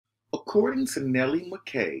According to Nellie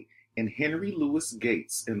McKay and Henry Louis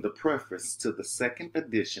Gates in the preface to the second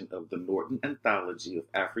edition of the Norton Anthology of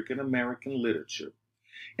African American Literature,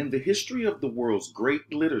 in the history of the world's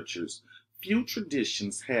great literatures, few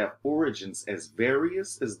traditions have origins as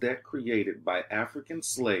various as that created by African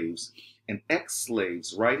slaves and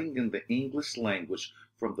ex-slaves writing in the English language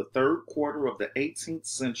from the third quarter of the 18th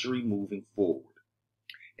century moving forward.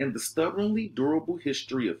 In the stubbornly durable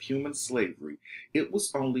history of human slavery, it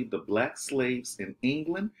was only the black slaves in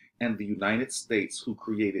England and the United States who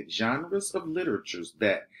created genres of literatures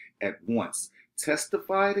that, at once,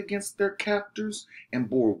 testified against their captors and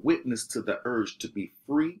bore witness to the urge to be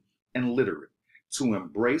free and literate, to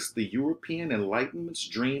embrace the European Enlightenment's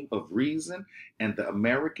dream of reason and the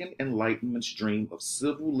American Enlightenment's dream of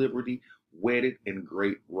civil liberty wedded in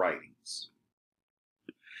great writings.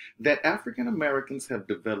 That African Americans have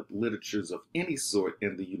developed literatures of any sort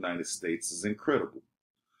in the United States is incredible.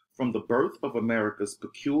 From the birth of America's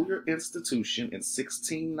peculiar institution in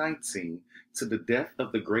 1619 to the death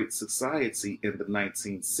of the Great Society in the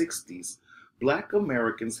 1960s, Black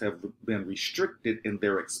Americans have been restricted in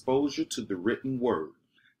their exposure to the written word,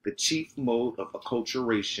 the chief mode of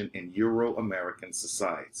acculturation in Euro-American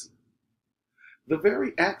society. The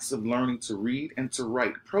very acts of learning to read and to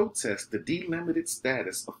write protest the delimited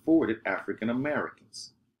status afforded African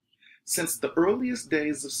Americans. Since the earliest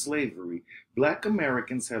days of slavery, Black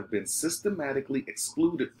Americans have been systematically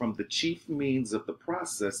excluded from the chief means of the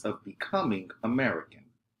process of becoming American,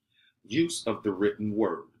 use of the written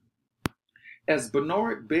word. As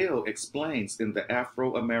Bernard Bell explains in the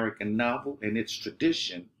Afro-American novel and its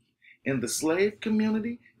tradition, in the slave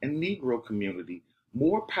community and Negro community,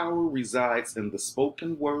 more power resides in the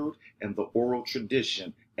spoken word and the oral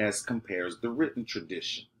tradition as compares the written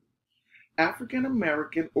tradition. African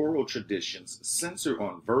American oral traditions center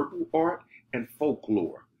on verbal art and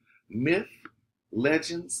folklore, myth,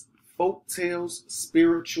 legends, folk tales,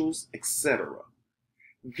 spirituals, etc.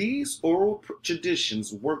 These oral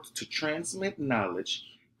traditions worked to transmit knowledge,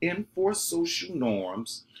 enforce social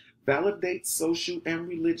norms, validate social and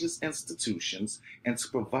religious institutions, and to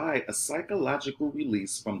provide a psychological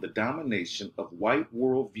release from the domination of white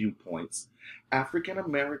world viewpoints. African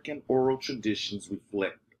American oral traditions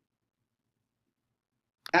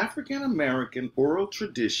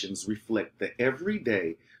reflect the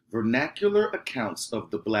everyday, vernacular accounts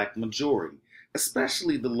of the Black majority,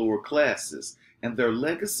 especially the lower classes, and their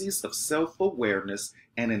legacies of self-awareness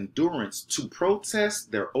and endurance to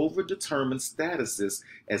protest their overdetermined statuses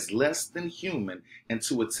as less than human and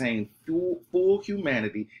to attain full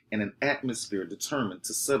humanity in an atmosphere determined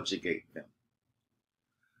to subjugate them.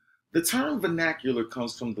 The term vernacular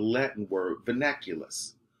comes from the Latin word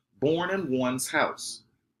vernaculus, born in one's house.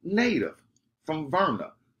 Native, from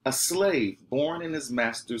verna, a slave born in his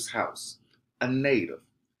master's house, a native,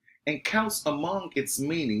 and counts among its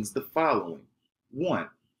meanings the following. 1.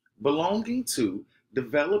 Belonging to,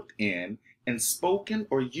 developed in, and spoken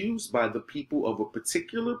or used by the people of a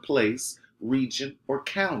particular place, region, or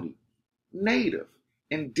county. Native,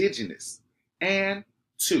 indigenous. And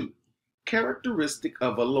 2. Characteristic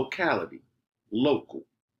of a locality, local.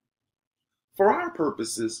 For our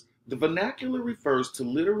purposes, the vernacular refers to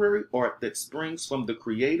literary art that springs from the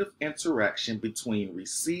creative interaction between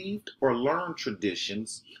received or learned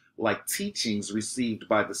traditions, like teachings received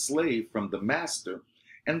by the slave from the master,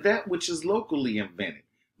 and that which is locally invented,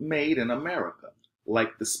 made in America,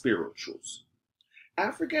 like the spirituals.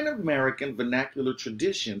 African American vernacular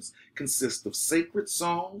traditions consist of sacred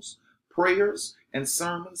songs, prayers, and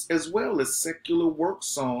sermons, as well as secular work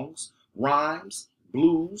songs, rhymes,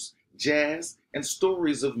 blues, jazz, and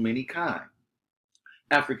stories of many kinds.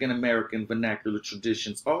 African American vernacular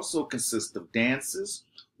traditions also consist of dances,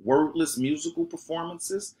 wordless musical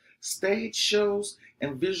performances, stage shows,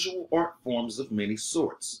 and visual art forms of many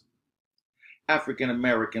sorts. African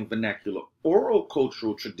American vernacular oral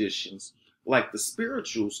cultural traditions, like the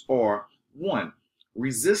spirituals, are 1.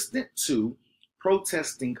 Resistant to,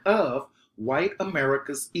 protesting of, white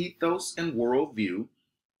America's ethos and worldview.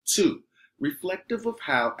 2. Reflective of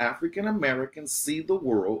how African Americans see the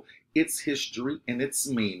world, its history, and its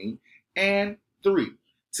meaning. And 3.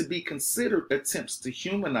 To be considered attempts to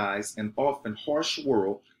humanize an often harsh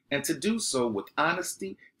world, and to do so with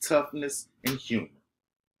honesty, toughness, and humor.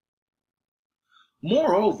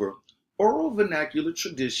 Moreover, oral vernacular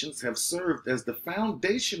traditions have served as the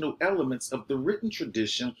foundational elements of the written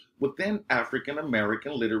tradition within African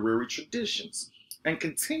American literary traditions, and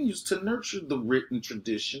continues to nurture the written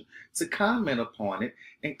tradition, to comment upon it,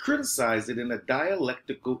 and criticize it in a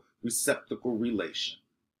dialectical receptacle relation.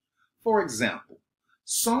 For example,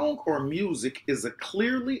 Song or music is a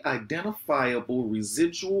clearly identifiable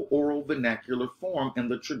residual oral vernacular form in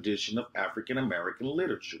the tradition of African American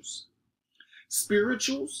literatures.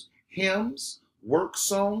 Spirituals, hymns, work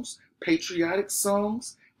songs, patriotic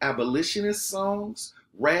songs, abolitionist songs,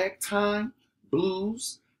 ragtime,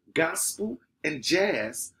 blues, gospel, and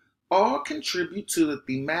jazz all contribute to the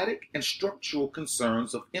thematic and structural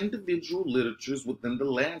concerns of individual literatures within the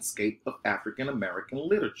landscape of African American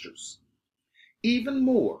literatures. Even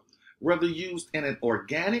more, whether used in an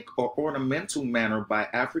organic or ornamental manner by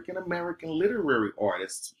African American literary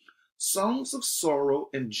artists, songs of sorrow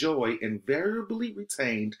and joy invariably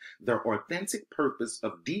retained their authentic purpose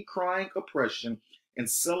of decrying oppression and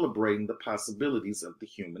celebrating the possibilities of the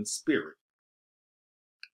human spirit.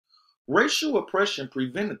 Racial oppression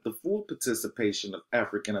prevented the full participation of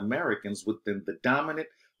African Americans within the dominant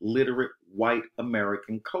literate white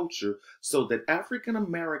American culture, so that African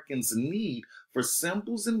Americans' need for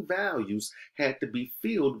symbols and values had to be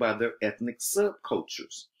filled by their ethnic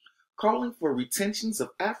subcultures, calling for retentions of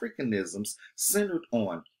Africanisms centered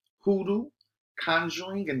on hoodoo,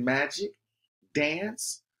 conjuring and magic,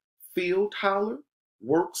 dance, field holler,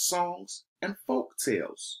 work songs, and folk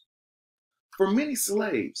tales. For many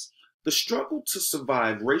slaves, the struggle to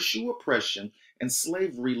survive racial oppression and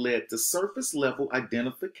slavery led to surface level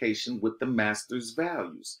identification with the master's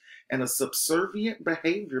values and a subservient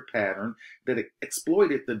behavior pattern that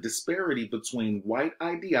exploited the disparity between white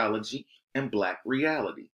ideology and black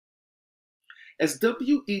reality. As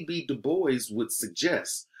W.E.B. Du Bois would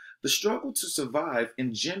suggest, the struggle to survive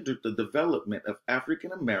engendered the development of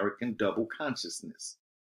African American double consciousness.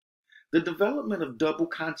 The development of double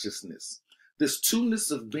consciousness, this two-ness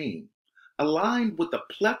of being, aligned with a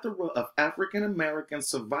plethora of African American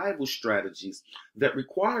survival strategies that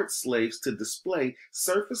required slaves to display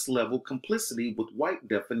surface-level complicity with white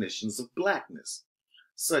definitions of blackness,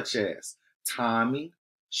 such as timing,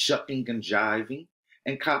 shucking and jiving,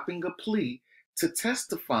 and copping a plea to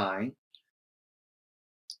testifying,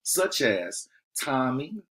 such as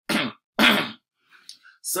timing,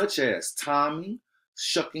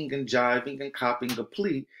 shucking and jiving, and copping a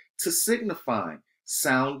plea to signifying,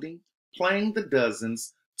 sounding, playing the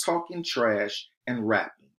dozens, talking trash, and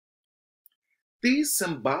rapping. These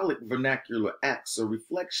symbolic vernacular acts are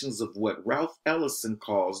reflections of what Ralph Ellison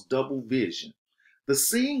calls double vision, the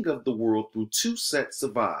seeing of the world through two sets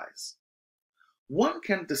of eyes. One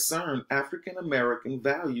can discern African American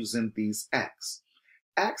values in these acts,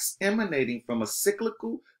 acts emanating from a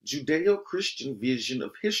cyclical Judeo-Christian vision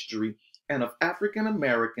of history and of African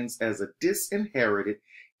Americans as a disinherited,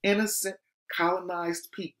 innocent,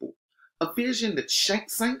 colonized people, a vision that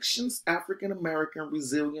sanctions African American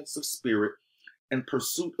resilience of spirit and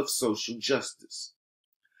pursuit of social justice.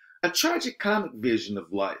 A tragic-comic vision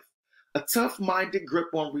of life, a tough-minded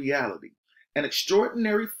grip on reality, an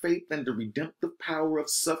extraordinary faith in the redemptive power of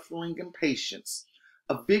suffering and patience,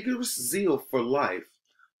 a vigorous zeal for life,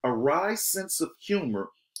 a wry sense of humor,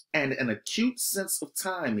 and an acute sense of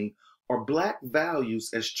timing are Black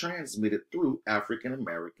values as transmitted through African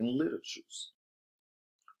American literatures.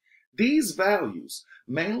 These values,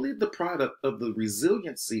 mainly the product of the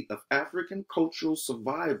resiliency of African cultural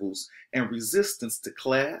survivals and resistance to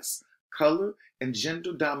class, color, and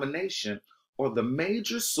gender domination, are the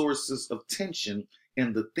major sources of tension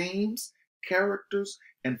in the themes, characters,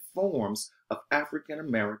 and forms of African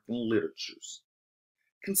American literatures.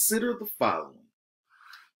 Consider the following.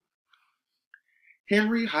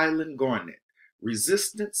 Henry Highland Garnet,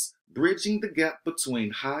 Resistance, Bridging the Gap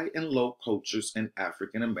Between High and Low Cultures in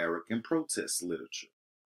African American Protest Literature.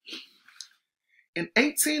 In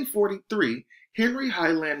 1843, Henry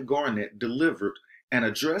Highland Garnet delivered an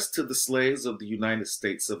address to the slaves of the United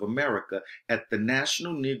States of America at the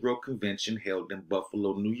National Negro Convention held in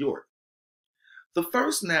Buffalo, New York. The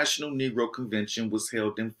first National Negro Convention was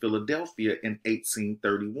held in Philadelphia in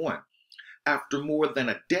 1831, after more than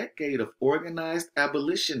a decade of organized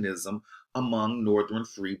abolitionism among Northern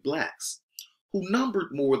free blacks, who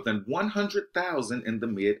numbered more than 100,000 in the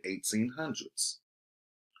mid-1800s.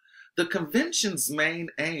 The convention's main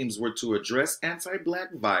aims were to address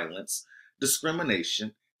anti-black violence,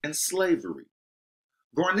 discrimination, and slavery.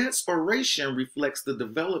 Garnet's oration reflects the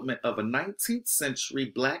development of a 19th century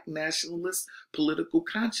Black nationalist political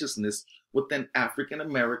consciousness within African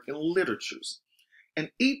American literatures, an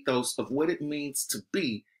ethos of what it means to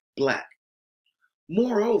be Black.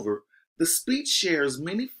 Moreover, the speech shares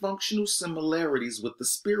many functional similarities with the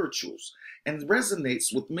spirituals and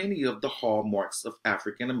resonates with many of the hallmarks of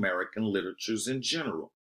African American literatures in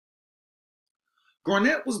general.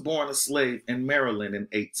 Garnet was born a slave in Maryland in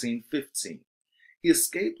 1815. He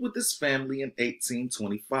escaped with his family in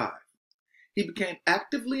 1825. He became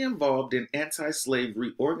actively involved in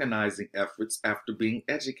anti-slavery organizing efforts after being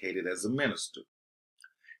educated as a minister.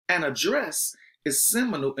 An address is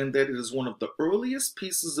seminal in that it is one of the earliest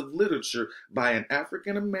pieces of literature by an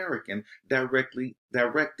African American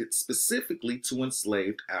directed specifically to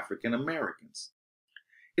enslaved African Americans.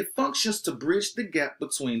 It functions to bridge the gap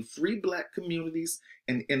between free black communities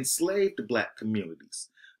and enslaved black communities,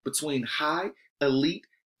 between high, elite,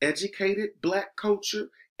 educated black culture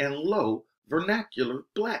and low, vernacular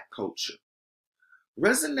black culture.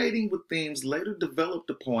 Resonating with themes later developed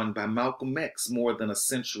upon by Malcolm X more than a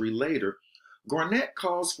century later, Garnett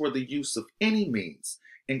calls for the use of any means,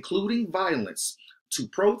 including violence, to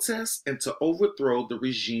protest and to overthrow the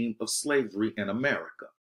regime of slavery in America.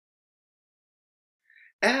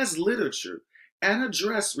 As literature, An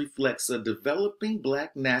Address reflects a developing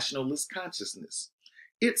black nationalist consciousness,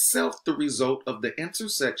 itself the result of the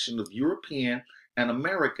intersection of European and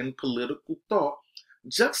American political thought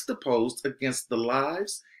juxtaposed against the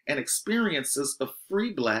lives and experiences of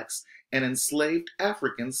free blacks and enslaved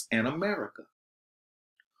Africans in America.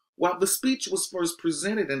 While the speech was first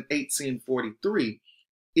presented in 1843,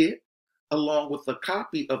 it, along with a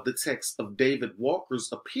copy of the text of David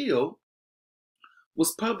Walker's Appeal,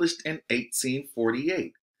 was published in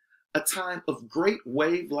 1848, a time of great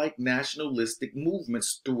wave-like nationalistic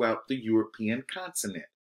movements throughout the European continent.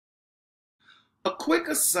 A quick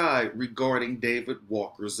aside regarding David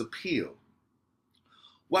Walker's Appeal.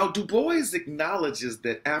 While Du Bois acknowledges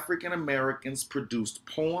that African Americans produced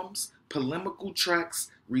poems, polemical tracts,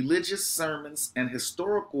 religious sermons, and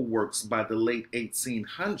historical works by the late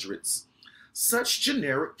 1800s, such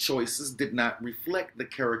generic choices did not reflect the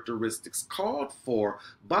characteristics called for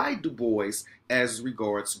by Du Bois as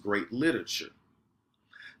regards great literature.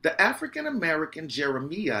 The African American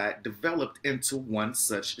Jeremiad developed into one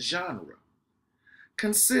such genre.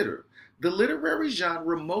 Consider, the literary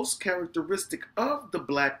genre most characteristic of the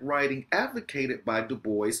black writing advocated by Du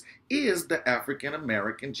Bois is the African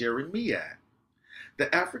American Jeremiad.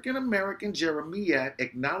 The African American Jeremiad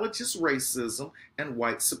acknowledges racism and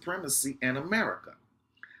white supremacy in America.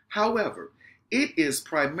 However, it is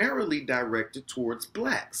primarily directed towards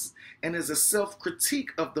blacks and is a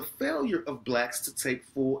self-critique of the failure of blacks to take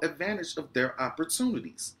full advantage of their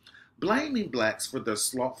opportunities, blaming blacks for their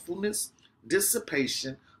slothfulness,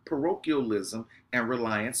 dissipation, parochialism, and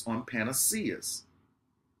reliance on panaceas.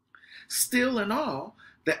 Still in all,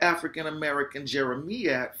 the African American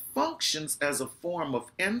Jeremiad functions as a form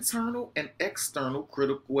of internal and external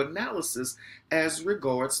critical analysis as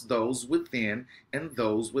regards those within and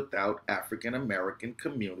those without African American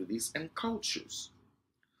communities and cultures.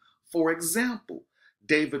 For example,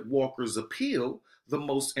 David Walker's Appeal, the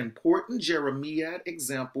most important Jeremiad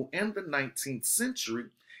example in the 19th century,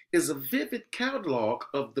 is a vivid catalog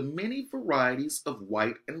of the many varieties of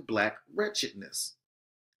white and black wretchedness.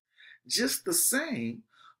 Just the same,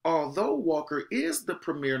 although Walker is the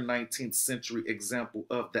premier 19th century example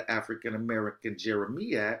of the African American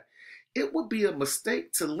Jeremiad, it would be a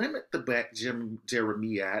mistake to limit the black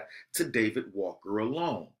Jeremiad to David Walker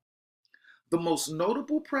alone. The most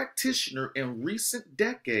notable practitioner in recent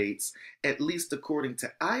decades, at least according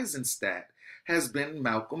to Eisenstadt, has been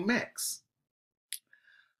Malcolm X.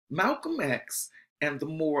 Malcolm X and the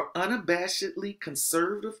more unabashedly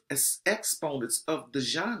conservative exponents of the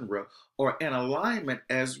genre are in alignment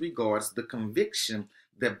as regards the conviction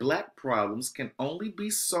that black problems can only be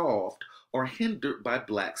solved or hindered by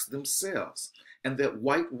blacks themselves, and that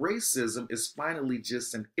white racism is finally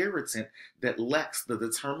just an irritant that lacks the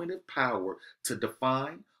determinative power to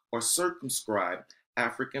define or circumscribe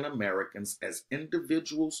African Americans as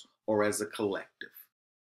individuals or as a collective.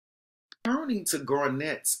 Turning to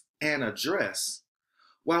Garnett's An Address,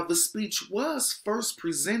 while the speech was first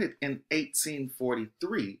presented in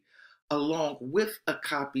 1843, along with a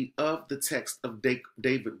copy of the text of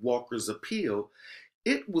David Walker's Appeal,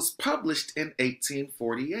 it was published in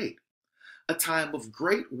 1848, a time of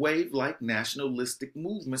great wave-like nationalistic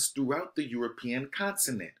movements throughout the European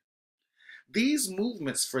continent. These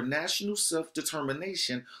movements for national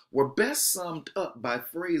self-determination were best summed up by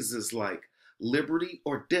phrases like liberty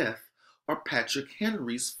or death, or Patrick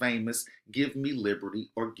Henry's famous "Give me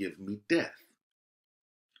liberty or give me death."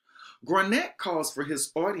 Garnett calls for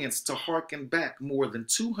his audience to hearken back more than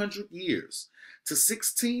 200 years to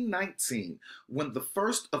 1619, when the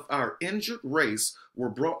first of our injured race were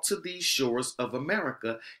brought to these shores of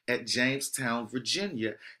America at Jamestown,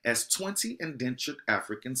 Virginia, as 20 indentured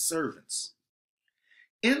African servants.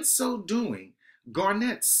 In so doing,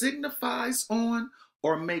 Garnett signifies on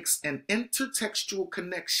or makes an intertextual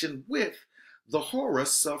connection with the horror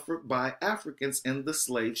suffered by Africans in the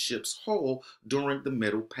slave ship's hull during the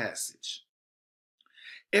Middle Passage.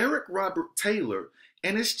 Eric Robert Taylor,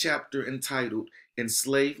 in his chapter entitled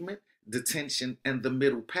Enslavement, Detention, and the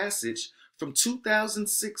Middle Passage from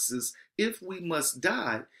 2006's If We Must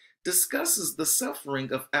Die, discusses the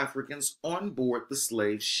suffering of Africans on board the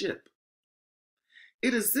slave ship.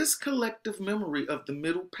 It is this collective memory of the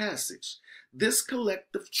Middle Passage, this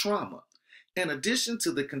collective trauma, in addition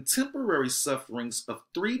to the contemporary sufferings of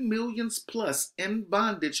 3 million plus in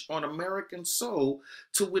bondage on American soil,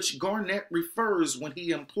 to which Garnett refers when he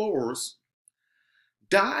implores,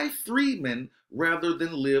 "Die freemen rather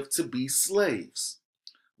than live to be slaves.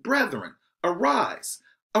 Brethren, arise,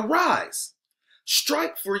 arise,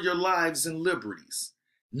 strike for your lives and liberties.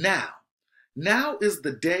 Now is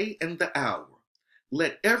the day and the hour.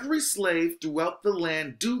 Let every slave throughout the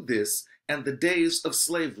land do this, and the days of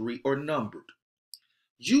slavery are numbered.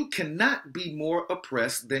 You cannot be more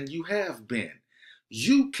oppressed than you have been.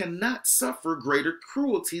 You cannot suffer greater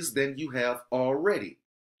cruelties than you have already.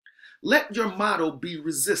 Let your motto be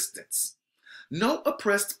resistance. No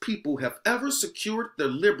oppressed people have ever secured their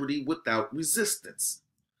liberty without resistance.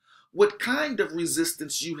 What kind of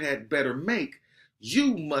resistance you had better make,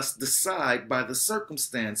 you must decide by the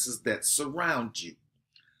circumstances that surround you.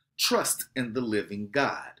 Trust in the living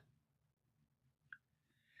God."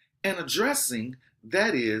 In addressing,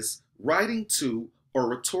 that is, writing to or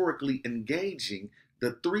rhetorically engaging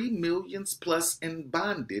the 3 million plus in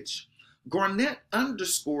bondage, Garnett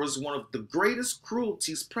underscores one of the greatest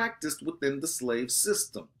cruelties practiced within the slave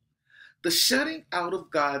system: the shutting out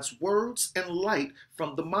of God's words and light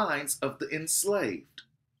from the minds of the enslaved.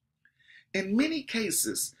 In many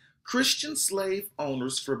cases, Christian slave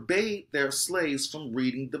owners forbade their slaves from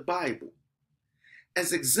reading the Bible.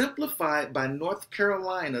 As exemplified by North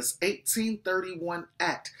Carolina's 1831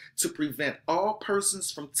 Act to prevent all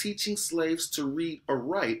persons from teaching slaves to read or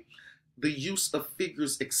write, the use of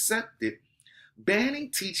figures accepted, banning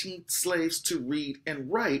teaching slaves to read and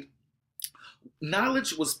write,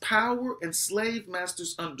 knowledge was power, and slave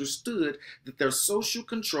masters understood that their social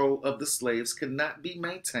control of the slaves could not be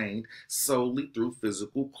maintained solely through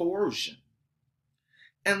physical coercion.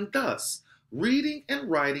 And thus, reading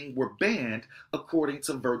and writing were banned according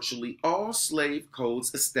to virtually all slave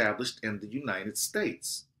codes established in the United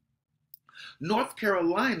States. North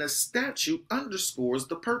Carolina's statute underscores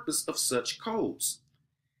the purpose of such codes.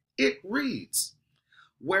 It reads,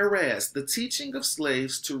 "Whereas the teaching of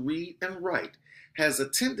slaves to read and write has a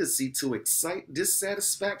tendency to excite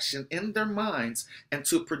dissatisfaction in their minds and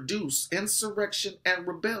to produce insurrection and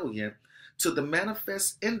rebellion to the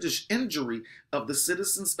manifest injury of the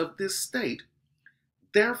citizens of this state,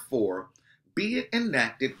 therefore, be it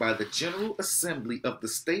enacted by the General Assembly of the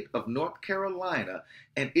State of North Carolina,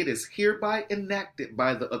 and it is hereby enacted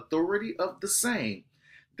by the authority of the same,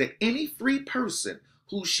 that any free person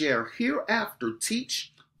who shall hereafter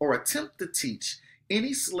teach or attempt to teach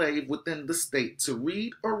any slave within the state to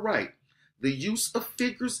read or write, the use of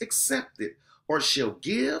figures accepted, or shall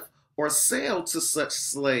give or sell to such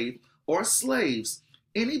slave or slaves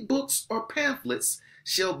any books or pamphlets,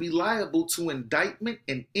 shall be liable to indictment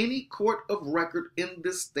in any court of record in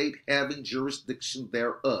this state having jurisdiction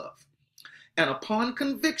thereof, and upon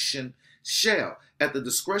conviction shall, at the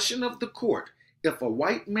discretion of the court, if a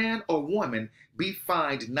white man or woman, be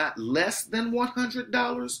fined not less than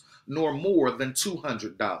 $100 nor more than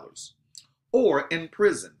 $200, or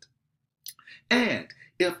imprisoned. And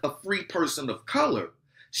if a free person of color,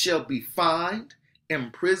 shall be fined,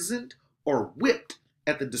 imprisoned, or whipped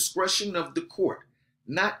at the discretion of the court,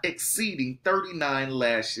 not exceeding 39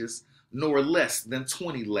 lashes nor less than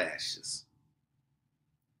 20 lashes.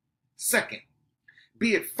 Second,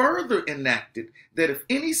 be it further enacted that if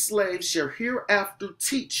any slave shall hereafter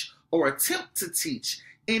teach or attempt to teach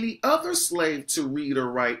any other slave to read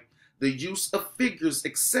or write, the use of figures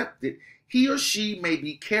accepted, he or she may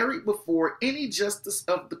be carried before any justice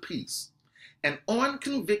of the peace, and on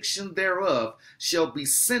conviction thereof shall be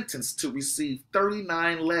sentenced to receive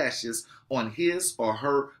 39 lashes on his or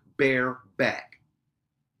her bare back.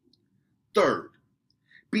 Third,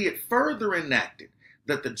 be it further enacted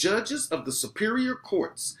that the judges of the superior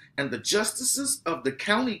courts and the justices of the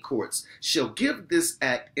county courts shall give this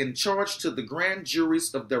act in charge to the grand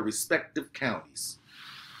juries of their respective counties.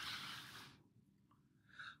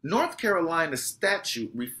 North Carolina's statute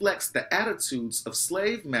reflects the attitudes of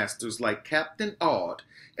slave masters like Captain Aud,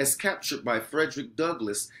 as captured by Frederick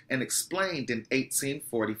Douglass and explained in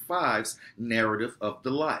 1845's Narrative of the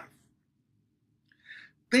Life.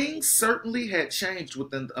 Things certainly had changed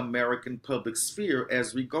within the American public sphere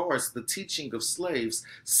as regards the teaching of slaves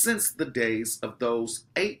since the days of those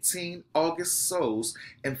 18 August Souls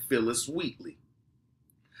and Phyllis Wheatley.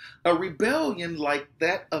 A rebellion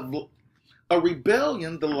the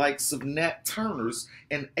likes of Nat Turner's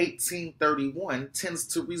in 1831 tends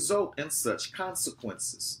to result in such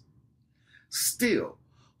consequences. Still,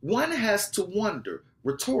 one has to wonder,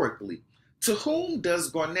 rhetorically, to whom does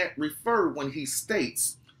Garnett refer when he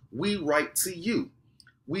states, "We write to you,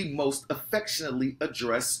 we most affectionately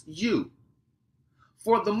address you"?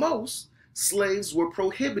 For the most, slaves were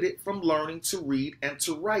prohibited from learning to read and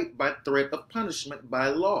to write by threat of punishment by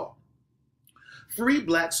law. Free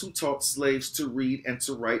blacks who taught slaves to read and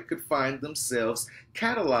to write could find themselves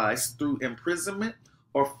catalyzed through imprisonment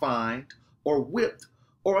or fined or whipped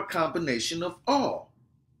or a combination of all.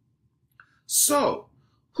 So,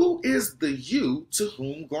 who is the you to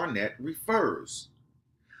whom Garnett refers?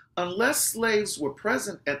 Unless slaves were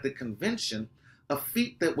present at the convention, a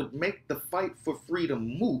feat that would make the fight for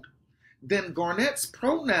freedom moot, then Garnett's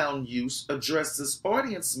pronoun use addresses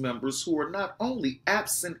audience members who are not only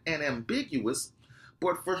absent and ambiguous,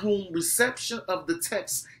 but for whom reception of the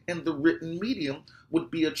text in the written medium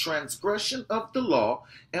would be a transgression of the law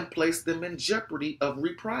and place them in jeopardy of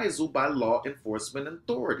reprisal by law enforcement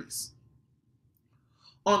authorities.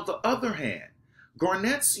 On the other hand,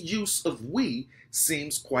 Garnett's use of we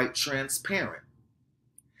seems quite transparent.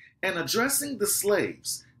 In addressing the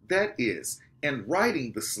slaves, that is, in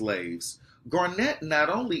writing the slaves, Garnett not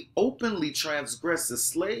only openly transgresses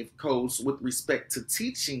slave codes with respect to the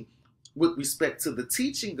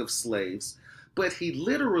teaching of slaves, but he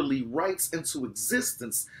literally writes into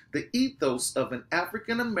existence the ethos of an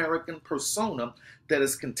African American persona that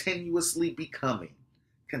is continuously becoming,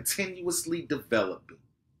 continuously developing.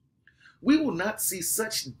 We will not see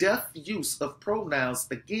such deft use of pronouns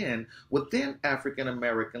again within African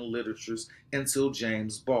American literatures until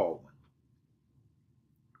James Baldwin.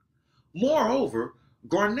 Moreover,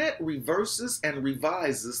 Garnett reverses and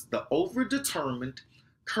revises the overdetermined,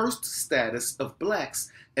 cursed status of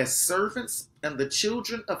blacks as servants and the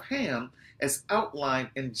children of Ham as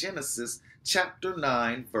outlined in Genesis chapter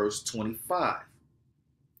 9, verse 25.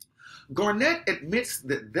 Garnett admits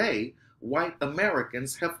that they, white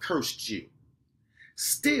Americans, have cursed you.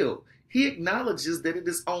 Still, he acknowledges that it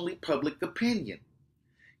is only public opinion.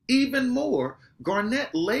 Even more,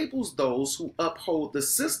 Garnett labels those who uphold the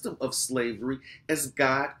system of slavery as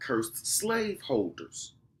God-cursed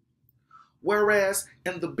slaveholders. Whereas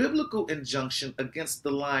in the biblical injunction against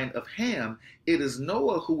the line of Ham, it is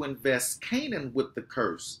Noah who invests Canaan with the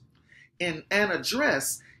curse. In an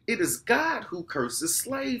address, it is God who curses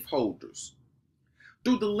slaveholders.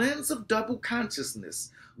 Through the lens of double consciousness,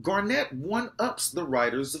 Garnett one-ups the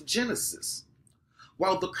writers of Genesis.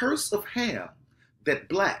 While the curse of Ham, that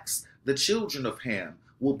blacks, the children of Ham,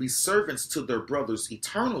 will be servants to their brothers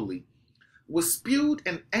eternally, was spewed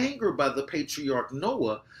in anger by the patriarch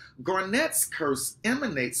Noah, Garnett's curse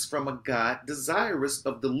emanates from a God desirous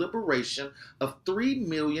of the liberation of 3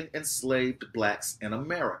 million enslaved blacks in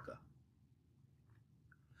America.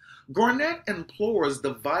 Garnett implores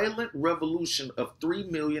the violent revolution of 3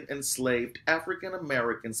 million enslaved African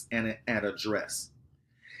Americans in an address.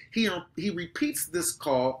 He repeats this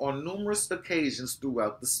call on numerous occasions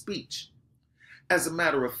throughout the speech. As a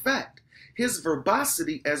matter of fact, his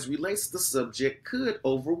verbosity as relates the subject could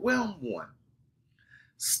overwhelm one.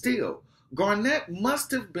 Still, Garnett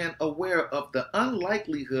must have been aware of the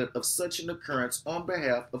unlikelihood of such an occurrence on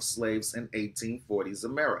behalf of slaves in 1840s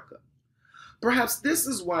America. Perhaps this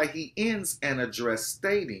is why he ends an address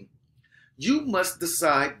stating, "You must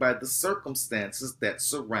decide by the circumstances that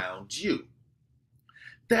surround you."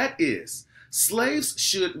 That is, slaves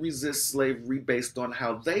should resist slavery based on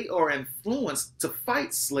how they are influenced to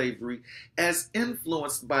fight slavery as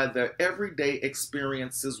influenced by their everyday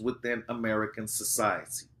experiences within American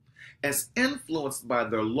society, as influenced by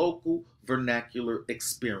their local vernacular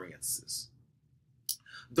experiences.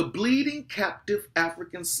 The bleeding captive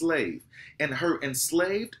African slave and her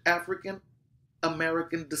enslaved African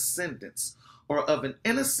American descendants are of an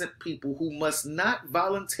innocent people who must not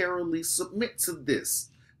voluntarily submit to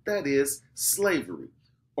this, that is, slavery,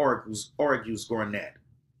 argues Garnett.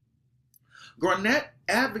 Garnett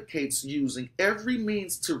advocates using every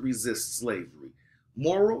means to resist slavery,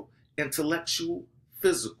 moral, intellectual,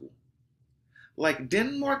 physical. Like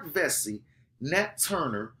Denmark Vesey, Nat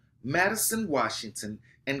Turner, Madison Washington,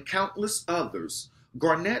 and countless others,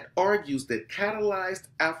 Garnett argues that catalyzed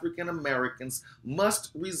African Americans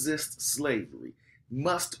must resist slavery,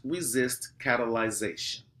 must resist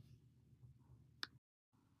catalyzation.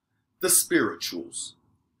 The spirituals.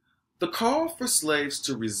 The call for slaves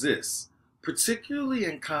to resist, particularly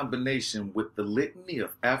in combination with the litany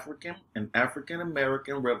of African and African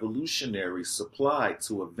American revolutionaries supplied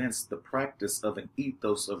to evince the practice of an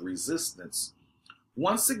ethos of resistance,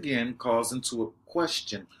 once again calls into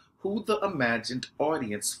question who the imagined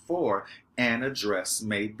audience for an address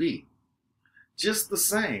may be. Just the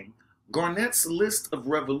same, Garnett's list of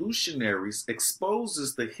revolutionaries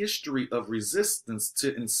exposes the history of resistance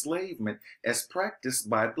to enslavement as practiced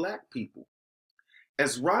by Black people.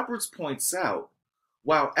 As Roberts points out,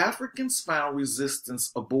 while Africans found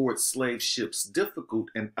resistance aboard slave ships difficult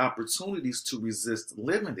and opportunities to resist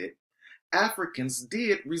limited, Africans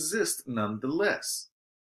did resist nonetheless.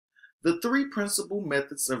 The three principal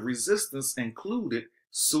methods of resistance included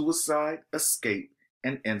suicide, escape,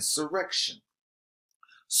 and insurrection.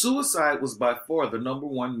 Suicide was by far the number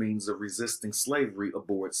one means of resisting slavery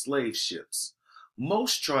aboard slave ships.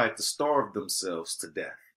 Most tried to starve themselves to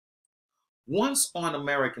death. Once on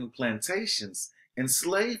American plantations,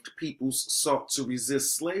 enslaved peoples sought to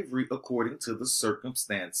resist slavery according to the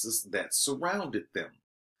circumstances that surrounded them,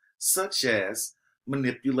 such as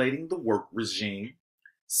manipulating the work regime,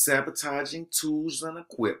 sabotaging tools and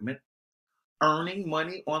equipment, earning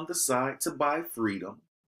money on the side to buy freedom,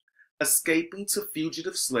 escaping to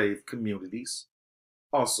fugitive slave communities,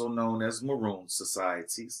 also known as maroon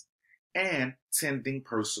societies, and tending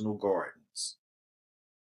personal gardens.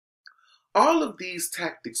 All of these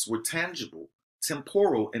tactics were tangible,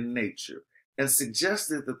 temporal in nature, and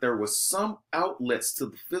suggested that there were some outlets to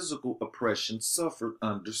the physical oppression suffered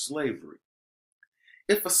under slavery.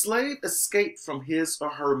 If a slave escaped from his or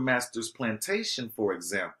her master's plantation, for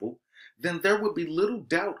example, then there would be little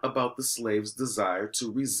doubt about the slave's desire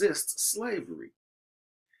to resist slavery.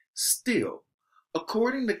 Still,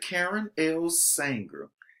 according to Karen L. Sanger,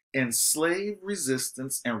 in Slave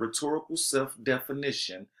Resistance and Rhetorical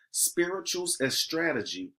Self-Definition, Spirituals as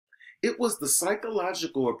Strategy, it was the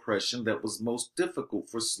psychological oppression that was most difficult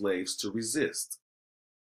for slaves to resist.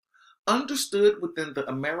 Understood within the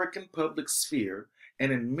American public sphere,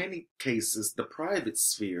 and in many cases the private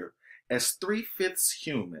sphere, as three-fifths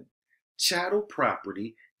human, chattel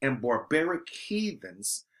property, and barbaric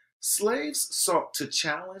heathens, slaves sought to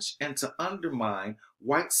challenge and to undermine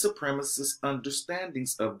white supremacist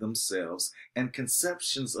understandings of themselves and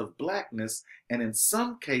conceptions of Blackness, and in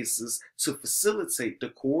some cases to facilitate the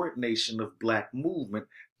coordination of Black movement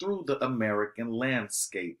through the American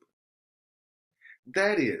landscape.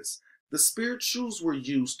 That is, the spirituals were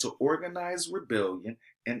used to organize rebellion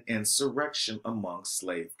and insurrection among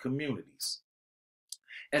slave communities.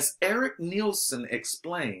 As Eric Nielsen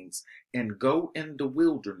explains in Go in the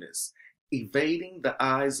Wilderness, Evading the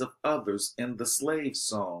Eyes of Others in the Slave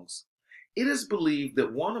Songs, it is believed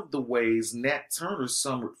that one of the ways Nat Turner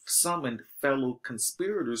summoned fellow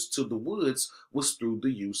conspirators to the woods was through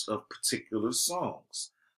the use of particular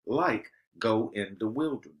songs, like Go in the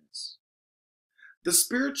Wilderness. The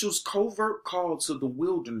spiritual's covert call to the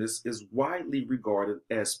wilderness is widely regarded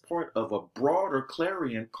as part of a broader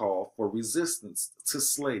clarion call for resistance to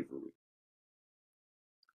slavery.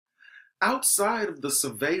 Outside of the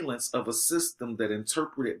surveillance of a system that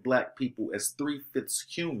interpreted Black people as three-fifths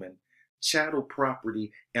human, chattel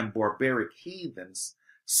property, and barbaric heathens,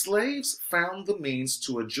 slaves found the means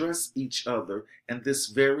to address each other, and this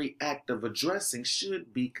very act of addressing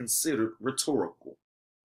should be considered rhetorical.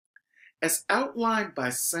 As outlined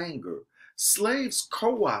by Sanger, slaves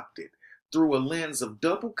co-opted, through a lens of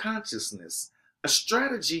double consciousness, a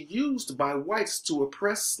strategy used by whites to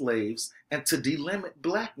oppress slaves and to delimit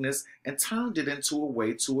Blackness, and turned it into a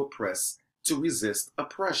way to resist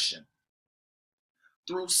oppression.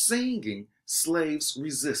 Through singing, slaves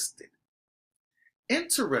resisted.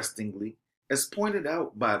 Interestingly, as pointed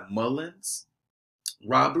out by Mullins,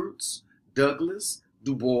 Roberts, Douglas,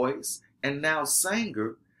 Du Bois, and now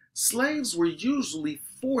Sanger, slaves were usually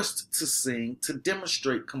forced to sing to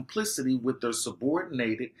demonstrate complicity with their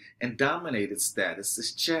subordinated and dominated status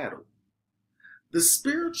as chattel. The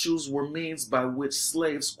spirituals were means by which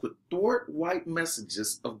slaves could thwart white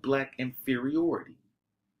messages of Black inferiority.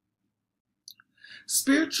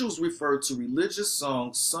 Spirituals refer to religious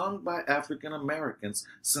songs sung by African Americans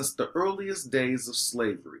since the earliest days of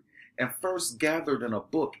slavery, and first gathered in a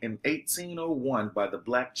book in 1801 by the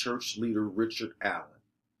Black church leader Richard Allen.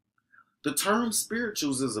 The term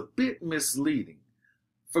spirituals is a bit misleading.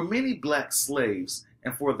 For many Black slaves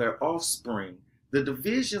and for their offspring, the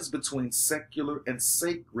divisions between secular and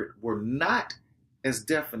sacred were not as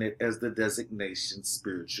definite as the designation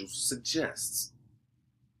spiritual suggests.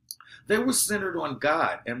 They were centered on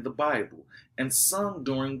God and the Bible, and sung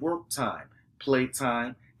during work time,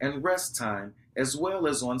 playtime, and rest time, as well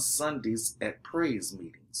as on Sundays at praise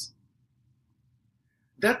meetings.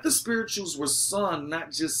 That the spirituals were sung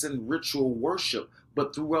not just in ritual worship,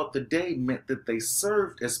 but throughout the day meant that they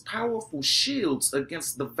served as powerful shields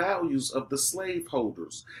against the values of the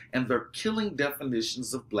slaveholders and their killing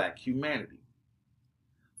definitions of black humanity.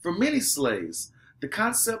 For many slaves, the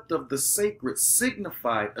concept of the sacred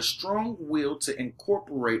signified a strong will to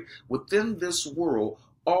incorporate within this world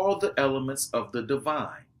all the elements of the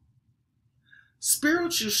divine.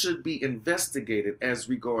 Spirituals should be investigated as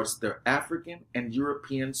regards their African and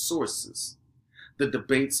European sources, the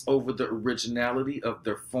debates over the originality of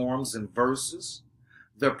their forms and verses,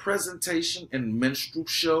 their presentation in minstrel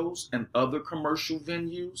shows and other commercial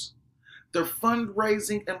venues, their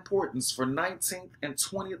fundraising importance for 19th and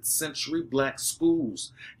 20th century black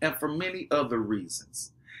schools, and for many other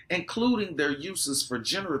reasons, including their uses for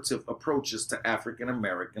generative approaches to African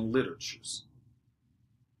American literatures.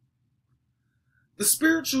 The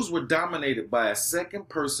spirituals were dominated by a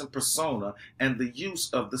second-person persona and the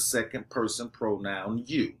use of the second-person pronoun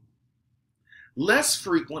you. Less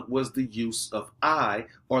frequent was the use of I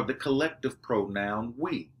or the collective pronoun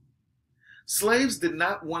we. Slaves did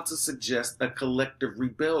not want to suggest a collective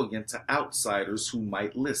rebellion to outsiders who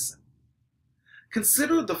might listen.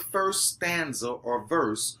 Consider the first stanza or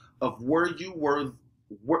verse of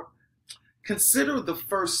Consider the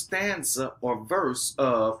first stanza or verse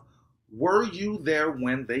of "Were you there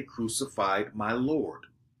when they crucified my Lord?"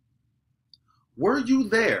 Were you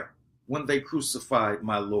there when they crucified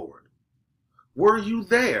my Lord? Were you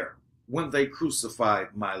there when they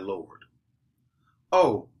crucified my Lord?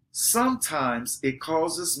 Oh, sometimes it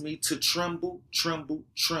causes me to tremble, tremble,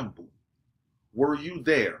 tremble. Were you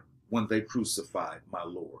there when they crucified my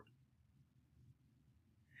Lord?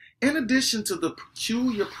 In addition to the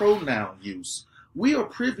peculiar pronoun use, we are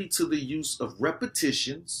privy to the use of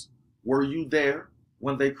repetitions, "Were you there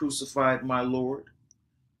when they crucified my Lord?"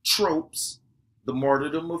 tropes, the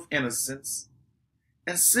martyrdom of innocence,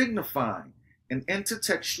 and signifying an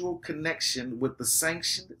intertextual connection with the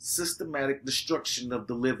sanctioned systematic destruction of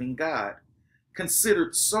the living God,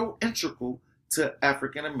 considered so integral to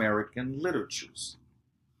African American literatures.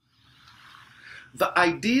 The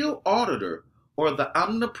ideal auditor, or the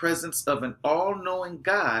omnipresence of an all-knowing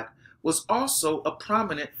God, was also a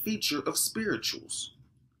prominent feature of spirituals.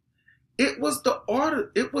 It was the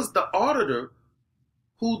auditor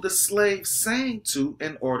who the slave sang to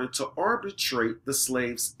in order to arbitrate the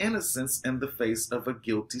slave's innocence in the face of a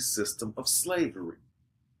guilty system of slavery.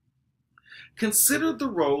 Consider the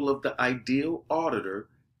role of the ideal auditor,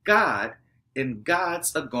 God, in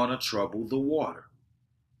God's A-Gonna Trouble the Water.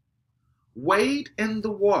 Wade in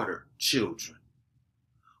the water, children.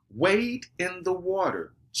 Wade in the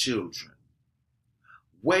water, children.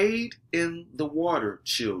 Wade in the water,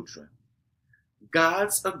 children.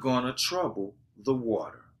 God's a-gonna trouble the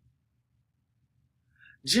water.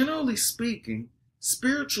 Generally speaking,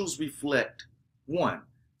 spirituals reflect 1.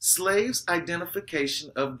 Slaves'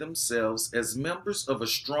 identification of themselves as members of a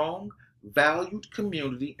strong, valued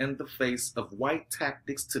community in the face of white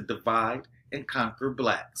tactics to divide and conquer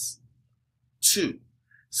blacks. 2.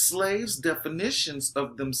 Slaves' definitions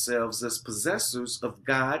of themselves as possessors of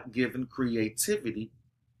God-given creativity.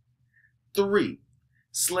 3.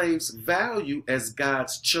 Slaves' value as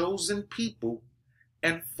God's chosen people.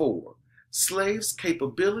 And 4. Slaves'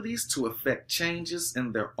 capabilities to effect changes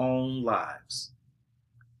in their own lives.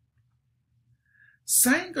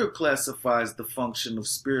 Sanger classifies the function of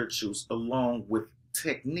spirituals along with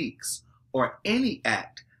techniques or any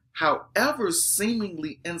act, however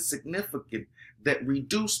seemingly insignificant, that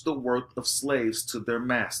reduce the worth of slaves to their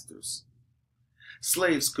masters.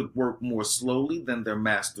 Slaves could work more slowly than their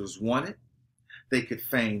masters wanted. They could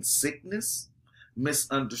feign sickness,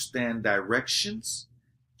 misunderstand directions,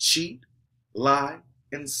 cheat, lie,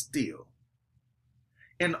 and steal.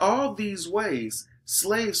 In all these ways,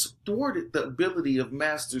 slaves thwarted the ability of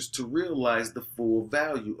masters to realize the full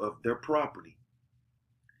value of their property.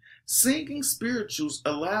 Singing spirituals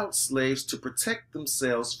allowed slaves to protect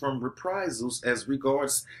themselves from reprisals as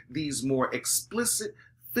regards these more explicit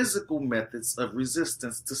physical methods of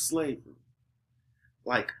resistance to slavery,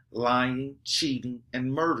 like lying, cheating,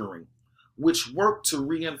 and murdering, which worked to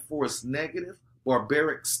reinforce negative,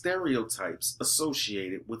 barbaric stereotypes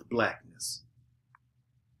associated with blackness.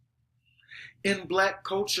 In Black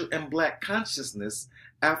culture and Black consciousness,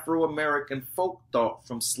 Afro-American folk thought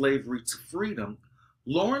from slavery to freedom,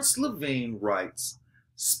 Lawrence Levine writes,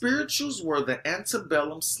 spirituals were the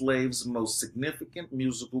antebellum slave's most significant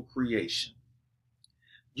musical creation.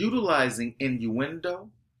 Utilizing innuendo,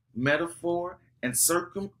 metaphor, and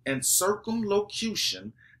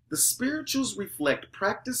circumlocution, The spirituals reflect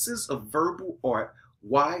practices of verbal art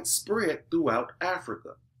widespread throughout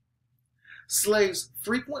Africa. Slaves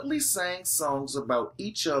frequently sang songs about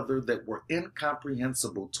each other that were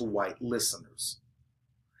incomprehensible to white listeners.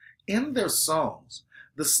 In their songs,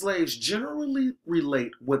 the slaves generally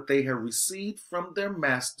relate what they have received from their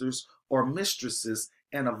masters or mistresses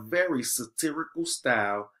in a very satirical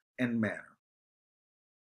style and manner.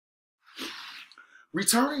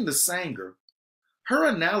 Returning to Sanger, her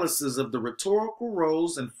analysis of the rhetorical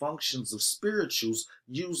roles and functions of spirituals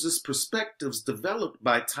uses perspectives developed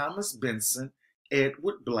by Thomas Benson,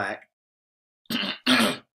 Edward Black.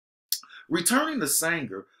 Returning to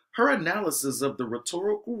Sanger, her analysis of the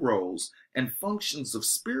rhetorical roles and functions of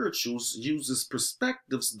spirituals uses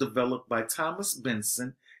perspectives developed by Thomas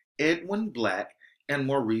Benson, Edwin Black, and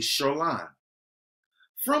Maurice Chauvelin.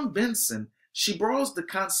 From Benson, she borrows the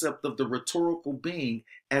concept of the rhetorical being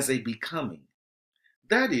as a becoming.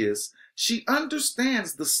 That is, she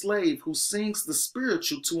understands the slave who sings the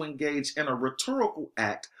spiritual to engage in a rhetorical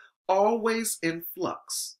act always in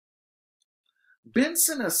flux.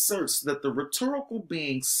 Benson asserts that the rhetorical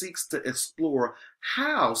being seeks to explore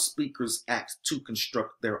how speakers act to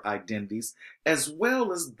construct their identities as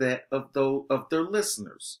well as that of their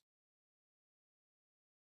listeners.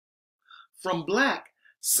 From Black,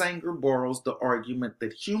 Sanger borrows the argument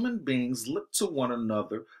that human beings look to one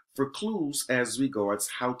another for clues as regards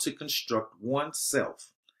how to construct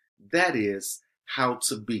oneself, that is, how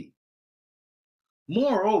to be.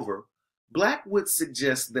 Moreover, Black would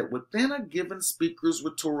suggest that within a given speaker's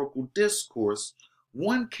rhetorical discourse,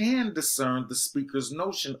 one can discern the speaker's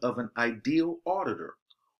notion of an ideal auditor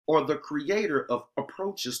or the creator of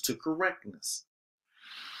approaches to correctness.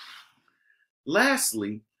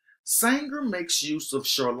 Lastly, Sanger makes use of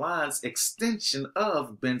Chauvelin's extension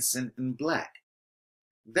of Benson and Black.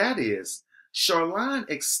 That is, Chauvelin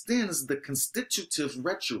extends the constitutive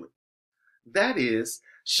rhetoric. That is,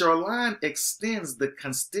 Chauvelin extends the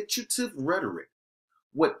constitutive rhetoric.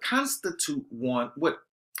 Chauvelin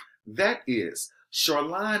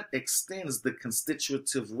extends the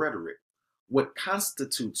constitutive rhetoric, what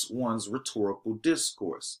constitutes one's rhetorical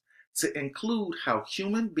discourse, to include how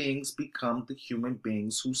human beings become the human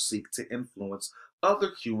beings who seek to influence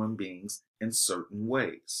other human beings in certain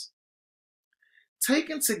ways.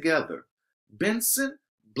 Taken together, Benson,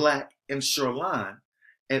 Black, and Chauvelin,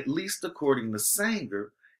 at least according to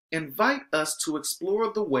Sanger, invite us to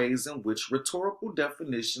explore the ways in which rhetorical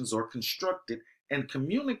definitions are constructed and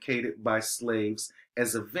communicated by slaves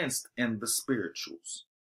as evinced in the spirituals.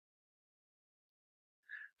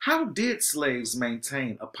 How did slaves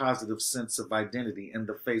maintain a positive sense of identity in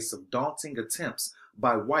the face of daunting attempts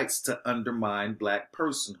by whites to undermine Black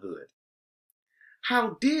personhood?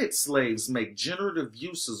 How did slaves make generative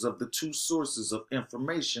uses of the two sources of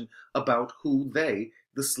information about who they,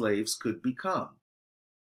 the slaves, could become?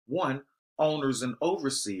 1, owners and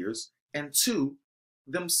overseers, and 2,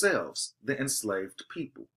 themselves, the enslaved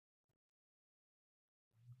people.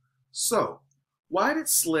 So, why did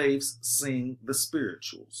slaves sing the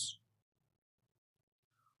spirituals?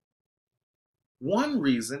 One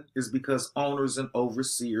reason is because owners and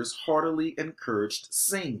overseers heartily encouraged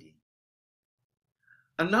singing.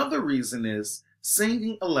 Another reason is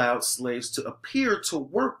singing allowed slaves to appear to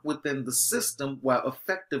work within the system while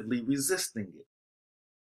effectively resisting it.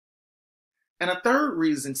 And a third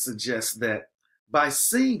reason suggests that by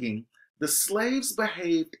singing, the slaves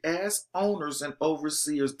behaved as owners and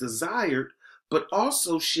overseers desired, but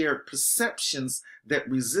also shared perceptions that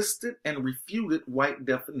resisted and refuted white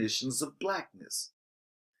definitions of Blackness.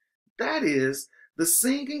 That is, the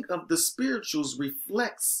singing of the spirituals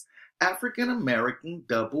reflects African American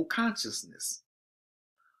double consciousness.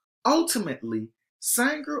 Ultimately,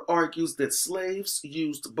 Sanger argues that slaves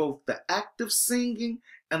used both the act of singing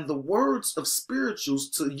and the words of spirituals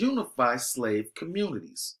to unify slave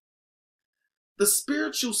communities. The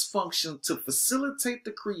spirituals functioned to facilitate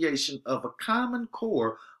the creation of a common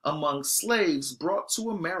core among slaves brought to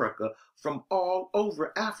America from all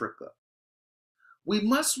over Africa. We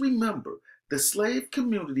must remember that slave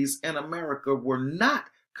communities in America were not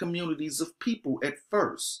communities of people at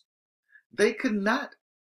first. They could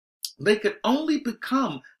only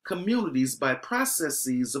become communities by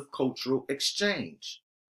processes of cultural exchange.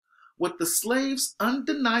 What the slaves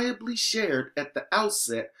undeniably shared at the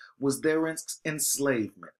outset was their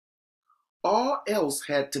enslavement. All else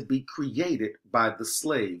had to be created by the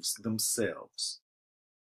slaves themselves.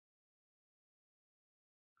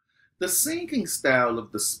 The singing style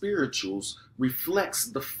of the spirituals reflects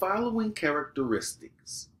the following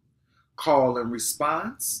characteristics: call and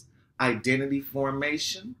response, identity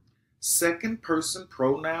formation, second person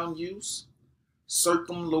pronoun use,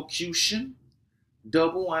 circumlocution,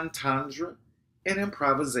 double entendre, and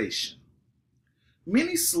improvisation.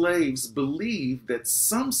 Many slaves believed that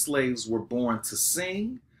some slaves were born to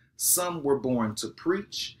sing, some were born to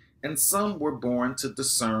preach, and some were born to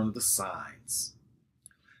discern the signs.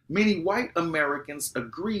 Many white Americans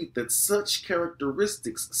agreed that such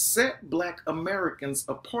characteristics set Black Americans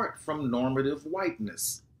apart from normative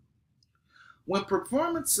whiteness. When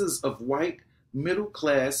performances of white,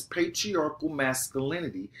 middle-class, patriarchal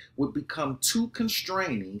masculinity would become too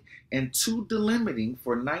constraining and too delimiting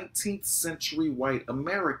for 19th century white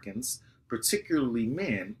Americans, particularly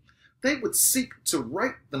men, they would seek to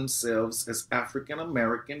right themselves as African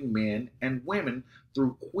American men and women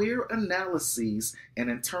through queer analyses and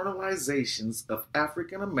internalizations of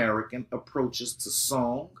African American approaches to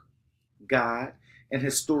song, God, and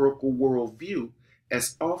historical worldview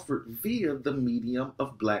as offered via the medium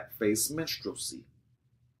of blackface minstrelsy.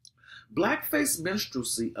 Blackface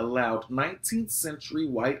minstrelsy allowed 19th century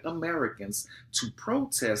white Americans to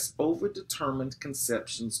protest overdetermined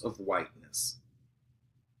conceptions of whiteness.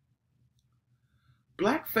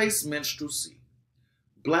 Blackface minstrelsy,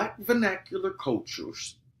 Black vernacular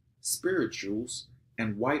cultures, spirituals,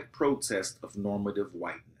 and white protest of normative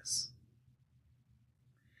whiteness.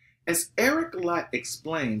 As Eric Lott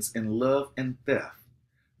explains in Love and Theft,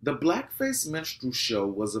 the Blackface Minstrel Show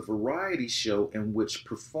was a variety show in which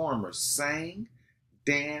performers sang,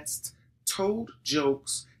 danced, told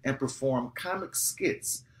jokes, and performed comic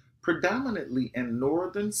skits, predominantly in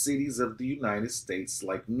northern cities of the United States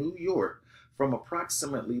like New York, from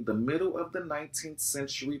approximately the middle of the 19th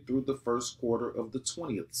century through the first quarter of the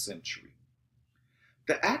 20th century.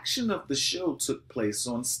 The action of the show took place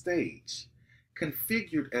on stage,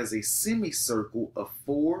 configured as a semicircle of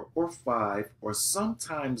 4 or 5 or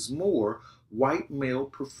sometimes more white male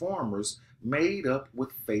performers made up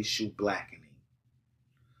with facial blackening.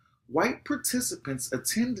 White participants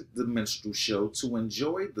attended the minstrel show to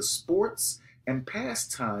enjoy the sports and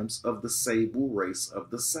pastimes of the sable race of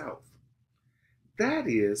the South. That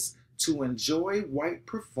is, to enjoy white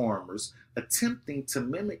performers attempting to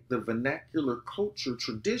mimic the vernacular culture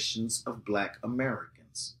traditions of Black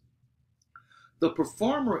Americans. The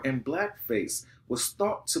performer in blackface was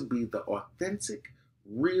thought to be the authentic,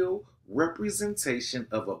 real representation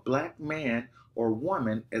of a Black man or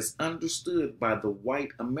woman as understood by the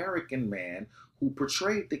white American man who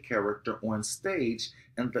portrayed the character on stage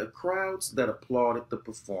and the crowds that applauded the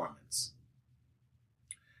performance.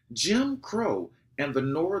 Jim Crow and the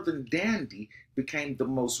Northern Dandy became the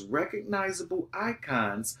most recognizable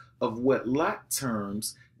icons of what Lott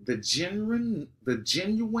terms the genuine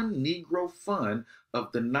Negro fun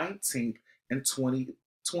of the 19th and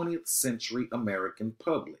 20th century American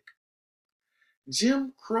public.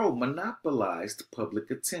 Jim Crow monopolized public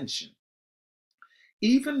attention.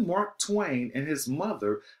 Even Mark Twain and his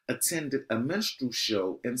mother attended a minstrel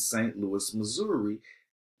show in St. Louis, Missouri,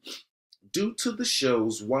 due to the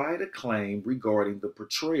show's wide acclaim regarding the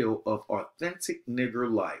portrayal of authentic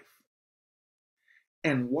nigger life.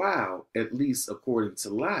 And while, at least according to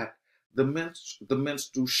Lott, the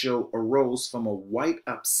minstrel show arose from a white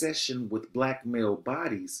obsession with Black male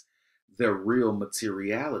bodies, their real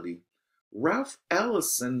materiality, Ralph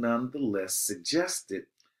Ellison nonetheless suggested,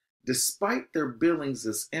 despite their billings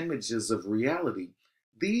as images of reality,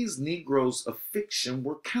 these Negroes of fiction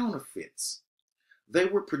were counterfeits. They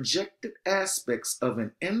were projected aspects of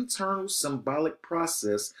an internal symbolic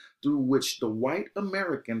process through which the white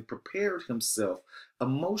American prepared himself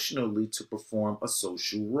emotionally to perform a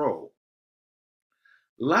social role.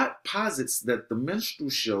 Lott posits that the minstrel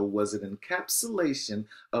show was an encapsulation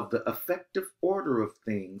of the effective order of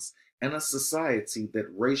things in a society that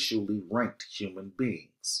racially ranked human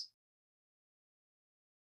beings.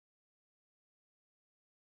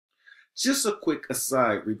 Just a quick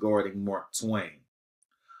aside regarding Mark Twain.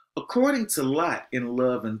 According to Lott in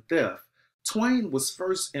Love and Theft, Twain was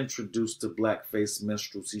first introduced to blackface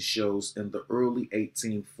minstrelsy shows in the early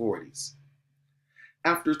 1840s.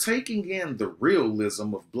 After taking in the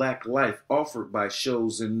realism of Black life offered by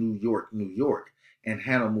shows in New York, and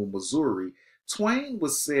Hannibal, Missouri, Twain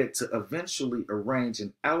was said to eventually arrange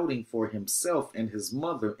an outing for himself and his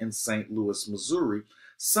mother in St. Louis, Missouri,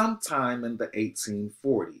 sometime in the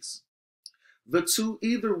 1840s. The two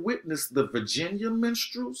either witnessed the Virginia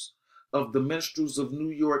minstrels of the Minstrels of New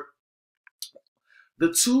York.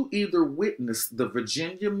 The two either witnessed the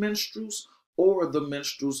Virginia minstrels or the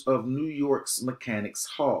Minstrels of New York's Mechanics'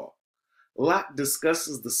 Hall. Lott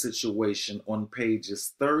discusses the situation on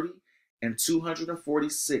pages 30 and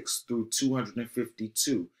 246 through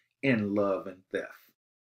 252 in Love and Theft.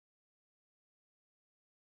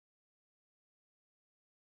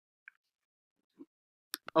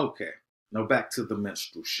 Okay, now back to the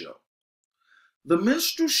minstrel show. The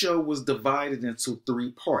minstrel show was divided into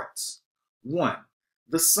three parts. One,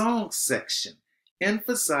 the song section,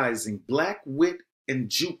 emphasizing black wit and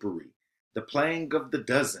jupery, the playing of the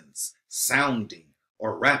dozens, sounding,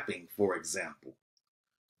 or rapping, for example.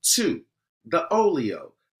 Two, the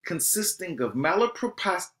olio, consisting of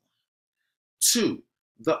malapropistic. Two,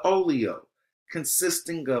 the olio,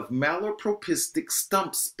 consisting of malapropistic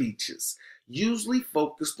stump speeches, usually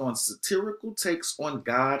focused on satirical takes on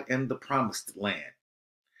God and the Promised Land.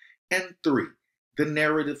 And three, the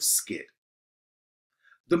narrative skit.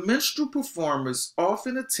 The minstrel performers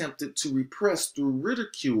often attempted to repress through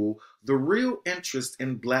ridicule the real interest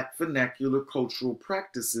in black vernacular cultural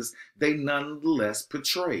practices they nonetheless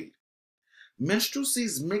portrayed.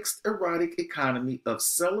 Minstrelsy's mixed erotic economy of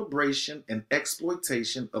celebration and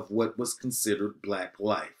exploitation of what was considered black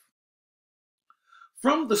life.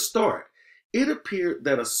 From the start, it appeared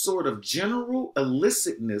that a sort of general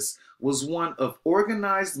illicitness was one of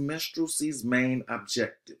organized minstrelsy's main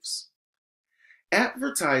objectives.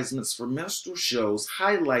 Advertisements for minstrel shows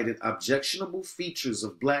highlighted objectionable features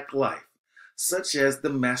of black life, such as the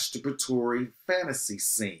masturbatory fantasy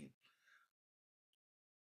scene,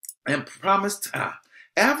 and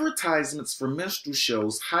advertisements for minstrel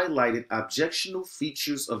shows highlighted objectionable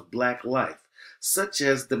features of black life, such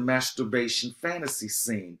as the masturbation fantasy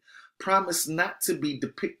scene, promised not to be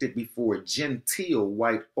depicted before genteel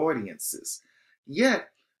white audiences, yet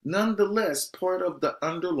nonetheless part of the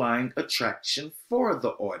underlying attraction for the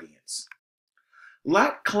audience.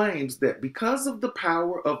 Locke claims that because of the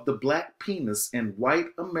power of the black penis in white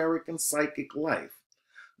American psychic life,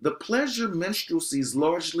 the pleasure minstrelsy's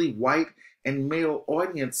largely white and male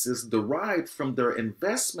audiences derived from their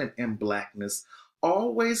investment in blackness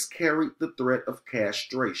always carried the threat of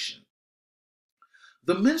castration.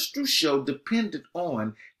 The minstrel show depended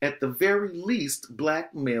on, at the very least,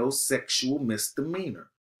 black male sexual misdemeanor,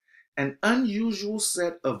 an unusual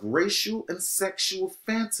set of racial and sexual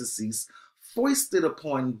fantasies foisted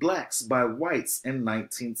upon blacks by whites in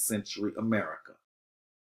 19th century America.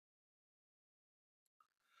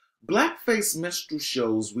 Blackface minstrel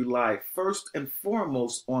shows rely first and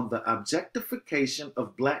foremost on the objectification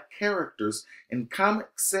of black characters in comic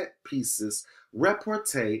set pieces,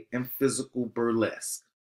 repartee, and physical burlesque.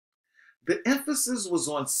 The emphasis was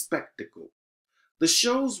on spectacle. The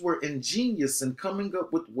shows were ingenious in coming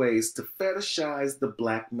up with ways to fetishize the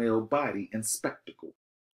black male body in spectacle.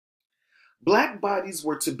 Black bodies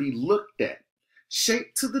were to be looked at,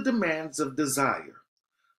 shaped to the demands of desire.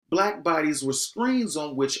 Black bodies were screens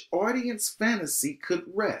on which audience fantasy could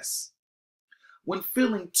rest. When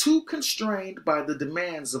feeling too constrained by the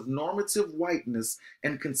demands of normative whiteness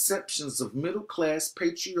and conceptions of middle-class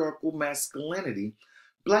patriarchal masculinity,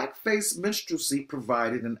 blackface minstrelsy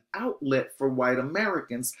provided an outlet for white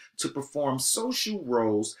Americans to perform social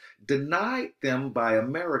roles denied them by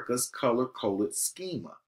America's color-coded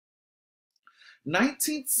schema.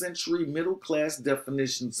 19th century middle-class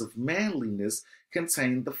definitions of manliness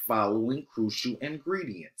contained the following crucial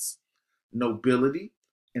ingredients: nobility,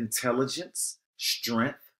 intelligence,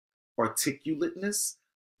 strength, articulateness,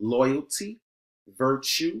 loyalty,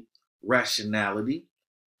 virtue, rationality,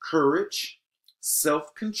 courage,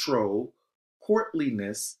 self-control,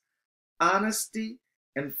 courtliness, honesty,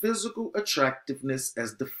 and physical attractiveness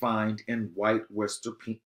as defined in white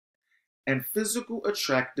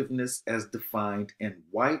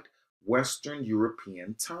Western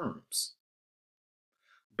European terms.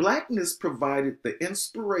 Blackness provided the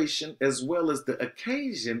inspiration as well as the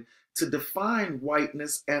occasion to define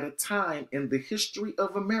whiteness at a time in the history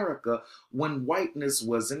of America when whiteness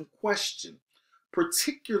was in question,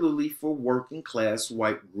 particularly for working class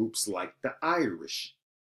white groups like the Irish.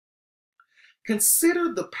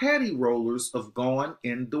 Consider the paddy rollers of Gone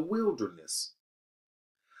in the Wilderness.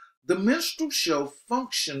 The minstrel show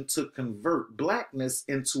functioned to convert blackness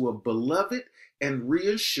into a beloved and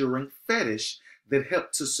reassuring fetish that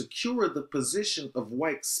helped to secure the position of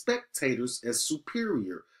white spectators as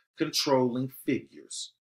superior, controlling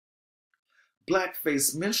figures.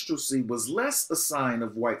 Blackface minstrelsy was less a sign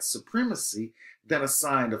of white supremacy than a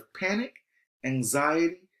sign of panic,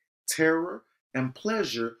 anxiety, terror, and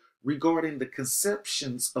pleasure regarding the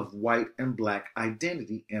conceptions of white and black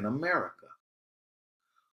identity in America.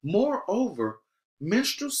 Moreover,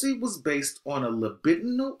 minstrelsy was based on a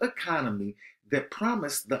libidinal economy that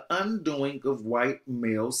promised the undoing of white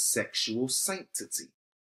male sexual sanctity.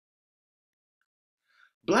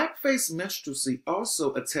 Blackface minstrelsy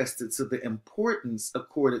also attested to the importance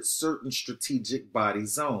accorded certain strategic body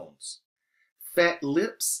zones: fat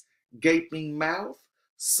lips, gaping mouth,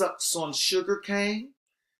 sucks on sugar cane,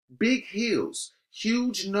 big heels,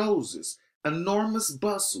 huge noses, enormous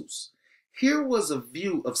bustles. Here was a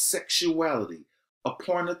view of sexuality, a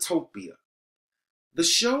pornotopia. The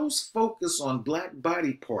show's focus on black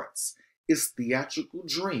body parts, its theatrical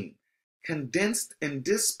dream, condensed and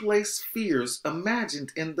displaced fears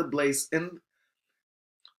imagined in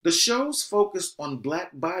the show's focus on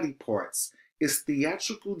black body parts, its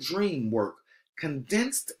theatrical dream work,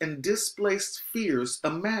 condensed and displaced fears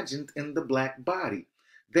imagined in the black body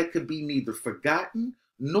that could be neither forgotten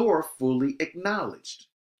nor fully acknowledged.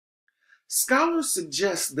 Scholars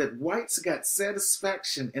suggest that whites got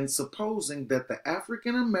satisfaction in supposing that the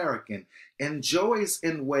African American enjoys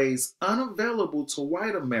in ways unavailable to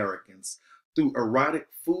white Americans through erotic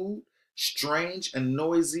food, strange and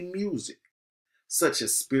noisy music, such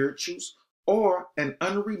as spirituals, or an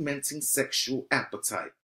unremitting sexual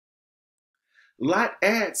appetite. Lott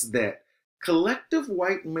adds that collective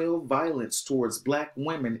white male violence towards black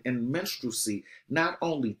women in minstrelsy not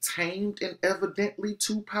only tamed an evidently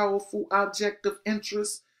too powerful object of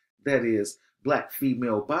interest, that is, black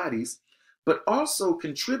female bodies, but also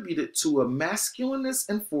contributed to a masculinist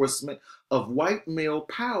enforcement of white male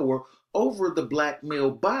power over the black male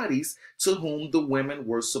bodies to whom the women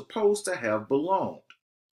were supposed to have belonged.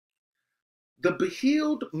 The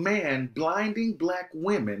beheeled man blinding black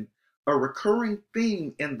women, a recurring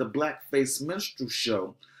theme in the blackface minstrel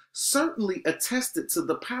show, certainly attested to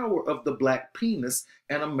the power of the black penis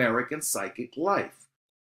in American psychic life.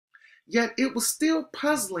 Yet it was still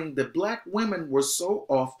puzzling that black women were so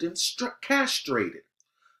often castrated,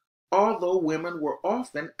 although women were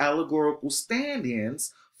often allegorical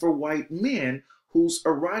stand-ins for white men whose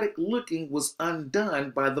erotic looking was undone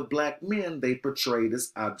by the black men they portrayed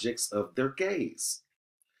as objects of their gaze.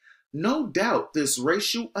 No doubt this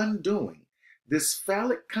racial undoing, this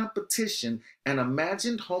phallic competition and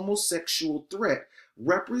imagined homosexual threat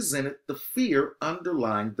represented the fear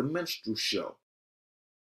underlying the minstrel show.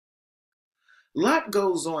 Lott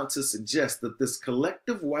goes on to suggest that this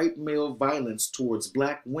collective white male violence towards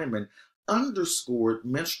black women underscored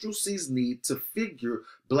minstrelsy's need to figure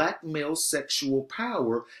black male sexual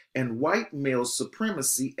power and white male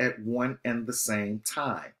supremacy at one and the same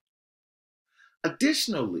time.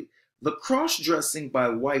 Additionally, the cross-dressing by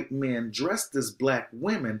white men dressed as black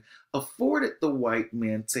women afforded the white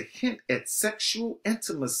men to hint at sexual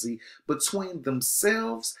intimacy between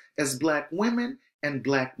themselves as black women and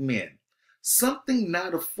black men, something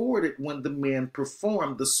not afforded when the men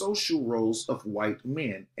performed the social roles of white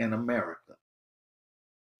men in America.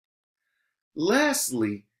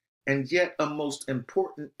 Lastly, and yet a most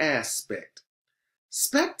important aspect,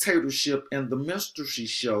 spectatorship in the minstrelsy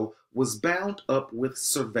show was bound up with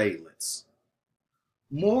surveillance.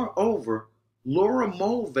 Moreover, Laura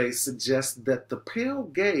Mulvey suggests that the pale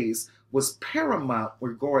gaze was paramount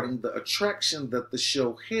regarding the attraction that the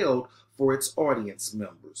show held for its audience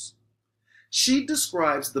members. She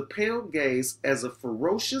describes the pale gaze as a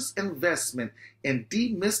ferocious investment in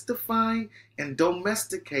demystifying and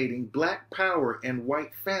domesticating black power and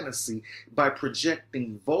white fantasy by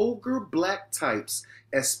projecting vulgar black types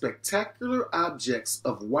as spectacular objects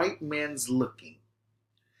of white men's looking.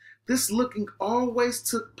 This looking always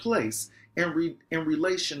took place in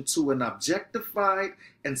relation to an objectified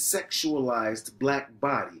and sexualized black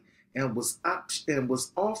body, and was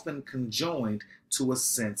often conjoined to a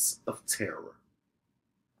sense of terror.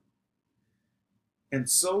 And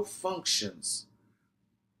so functions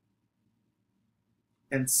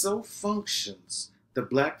the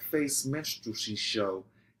blackface minstrelsy show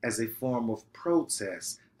as a form of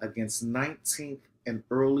protest against 19th and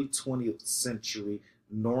early 20th century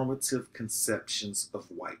normative conceptions of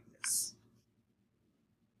whiteness.